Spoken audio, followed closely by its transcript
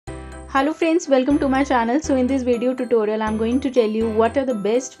Hello friends, welcome to my channel. So in this video tutorial I'm going to tell you what are the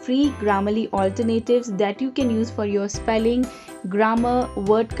best free Grammarly alternatives that you can use for your spelling, grammar,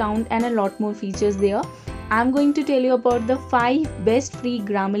 word count and a lot more features there. I'm going to tell you about the 5 best free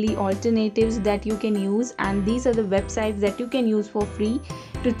Grammarly alternatives that you can use, and these are the websites that you can use for free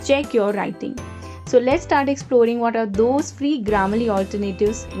to check your writing. So let's start exploring what are those free Grammarly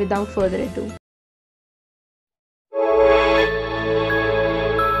alternatives without further ado.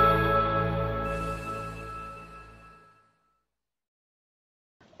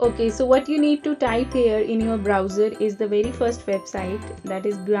 Okay, so what you need to type here in your browser is the very first website, that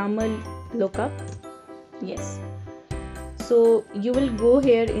is Grammar Lookup. Yes. So you will go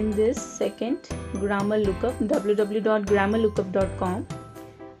here in this second, Grammar Lookup, www.grammarlookup.com,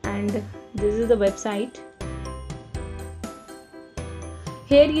 and this is the website.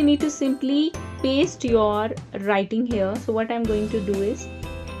 Here you need to simply paste your writing here. So what I'm going to do is,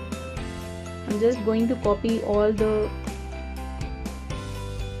 I'm just going to copy all the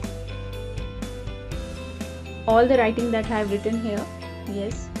writing that I have written here.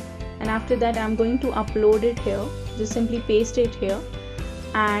 Yes, and after that I'm going to upload it here. Just simply paste it here,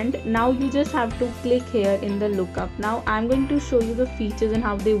 and now you just have to click here in the lookup. Now I'm going to show you the features and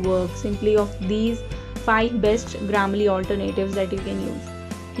how they work simply of these 5 best Grammarly alternatives that you can use.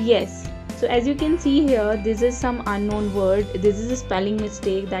 Yes, so as you can see here, this is some unknown word. This is a spelling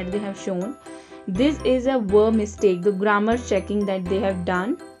mistake that they have shown. This is a verb mistake, the grammar checking that they have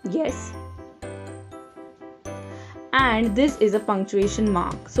done. Yes, and this is a punctuation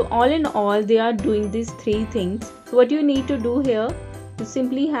mark. So all in all they are doing these 3 things. So what you need to do here, you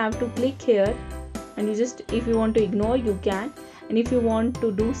simply have to click here, and you just, if you want to ignore you can, and if you want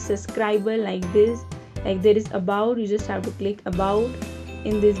to do subscriber like this, like there is about, you just have to click about,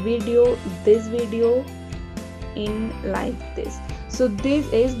 in this video in like this. So this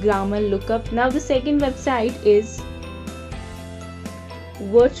is Grammar Lookup. Now the second website is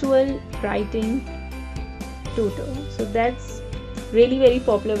Virtual Writing Tutor. So that's really very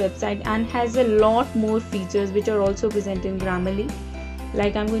popular website and has a lot more features which are also present in Grammarly.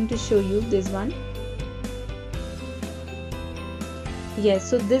 Like I'm going to show you this one. Yes,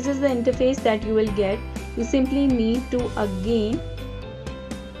 so this is the interface that you will get. You simply need to again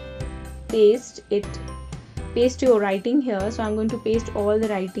paste your writing here. So I'm going to paste all the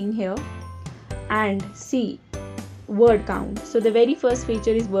writing here and see word count. So the very first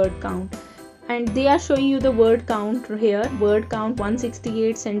feature is word count, and they are showing you the word count here, word count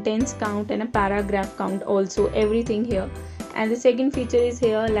 168, sentence count and a paragraph count, also everything here. And the second feature is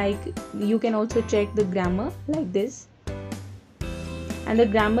here, like you can also check the grammar like this, and the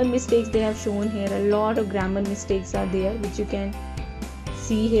grammar mistakes they have shown here. A lot of grammar mistakes are there which you can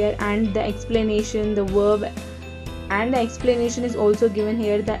see here, and the explanation, the verb and the explanation is also given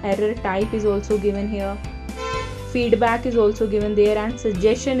here. The error type is also given here, feedback is also given there, and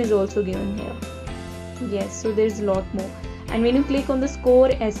suggestion is also given here. Yes, so there is a lot more. And when you click on the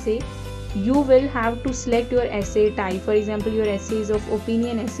score essay, you will have to select your essay type. For example, your essay is of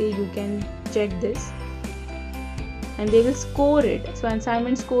opinion essay, you can check this and they will score it. So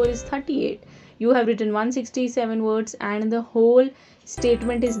assignment score is 38. You have written 167 words and the whole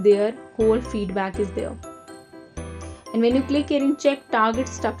statement is there, whole feedback is there. And when you click here in check target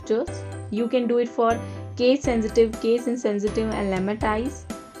structures, you can do it for case sensitive, case insensitive and lemmatized,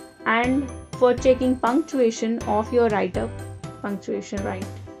 and for checking punctuation of your write-up, punctuation right.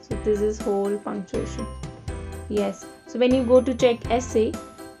 So this is whole punctuation. Yes, so when you go to check essay,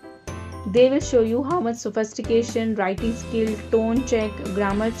 they will show you how much sophistication, writing skill, tone check,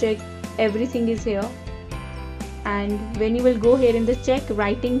 grammar check, everything is here. And when you will go here in the check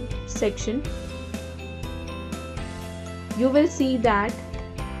writing section, you will see that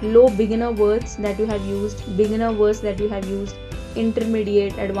low beginner words that you have used, beginner words that you have used,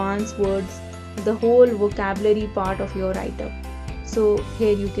 intermediate, advanced words, the whole vocabulary part of your write-up. So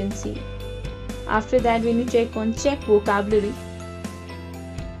here you can see. After that, when you check on check vocabulary,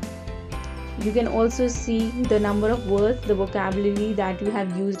 you can also see the number of words, the vocabulary that you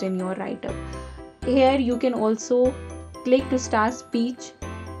have used in your write-up. Here you can also click to start speech.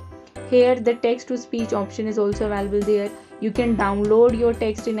 Here the text to speech option is also available there. You can download your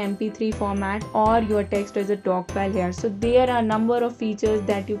text in MP3 format or your text as a doc file here. So there are a number of features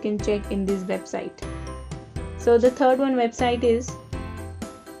that you can check in this website. So the third one website is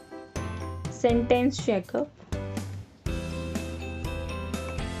Sentence Checker.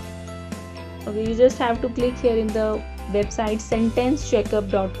 Okay, you just have to click here in the website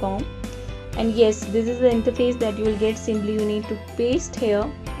sentencecheckup.com, and yes, this is the interface that you will get. Simply you need to paste here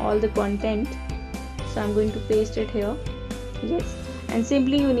all the content. So I'm going to paste it here. Yes, and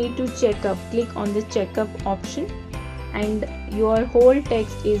simply you need to check up. Click on the checkup option and your whole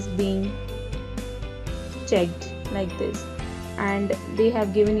text is being checked like this, and they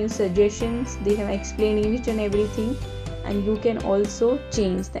have given you suggestions, they have explained each and everything, and you can also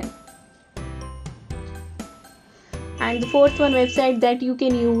change them. And the fourth one website that you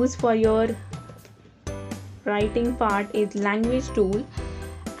can use for your writing part is language tool,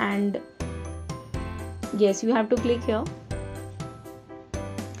 and yes, you have to click here.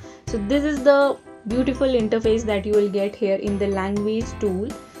 So this is the beautiful interface that you will get here in the language tool.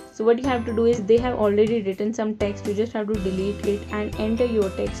 So what you have to do is, they have already written some text, you just have to delete it and enter your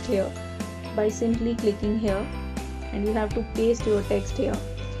text here by simply clicking here, and you have to paste your text here,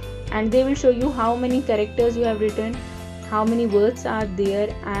 and they will show you how many characters you have written, how many words are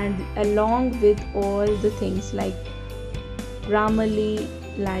there, and along with all the things like Grammarly,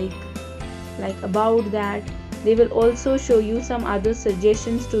 like about that. They will also show you some other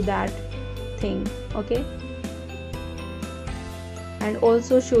suggestions to that thing, okay, and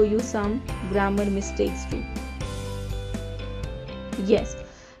also show you some grammar mistakes too. Yes,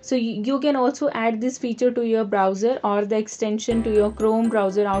 so you can also add this feature to your browser or the extension to your Chrome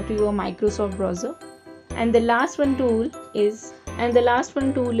browser or to your Microsoft browser. And the last one tool is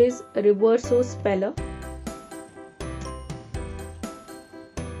Reverso Speller.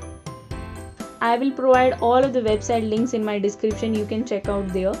 I will provide all of the website links in my description, you can check out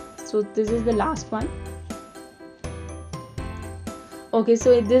there. So this is the last one. Okay,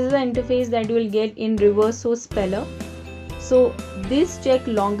 so this is the interface that you will get in Reverso Speller. So this check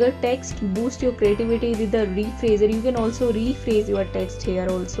longer text, boost your creativity with the rephraser. You can also rephrase your text here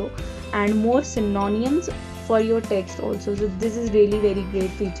also, and more synonyms for your text also. So this is really very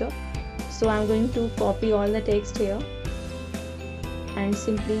great feature. So I'm going to copy all the text here and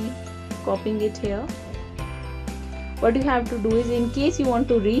simply copying it here. What you have to do is, in case you want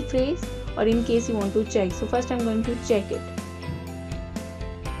to rephrase or in case you want to check, so first I'm going to check it.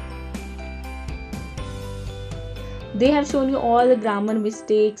 They have shown you all the grammar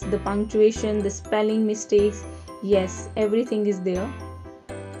mistakes, the punctuation, the spelling mistakes. Yes, everything is there.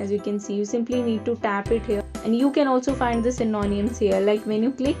 As you can see, you simply need to tap it here, and you can also find the synonyms here. Like when you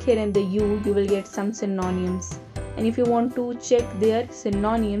click here in the U, you will get some synonyms, and if you want to check their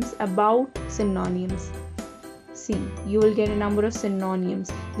synonyms, about synonyms, see, you will get a number of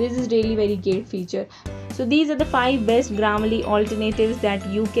synonyms. This is really very great feature. So these are the 5 best Grammarly alternatives that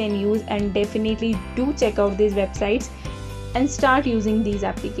you can use, and definitely do check out these websites and start using these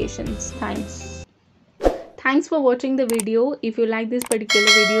applications. Thanks for watching the video. If you like this particular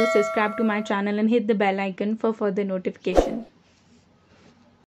video, subscribe to my channel and hit the bell icon for further notification.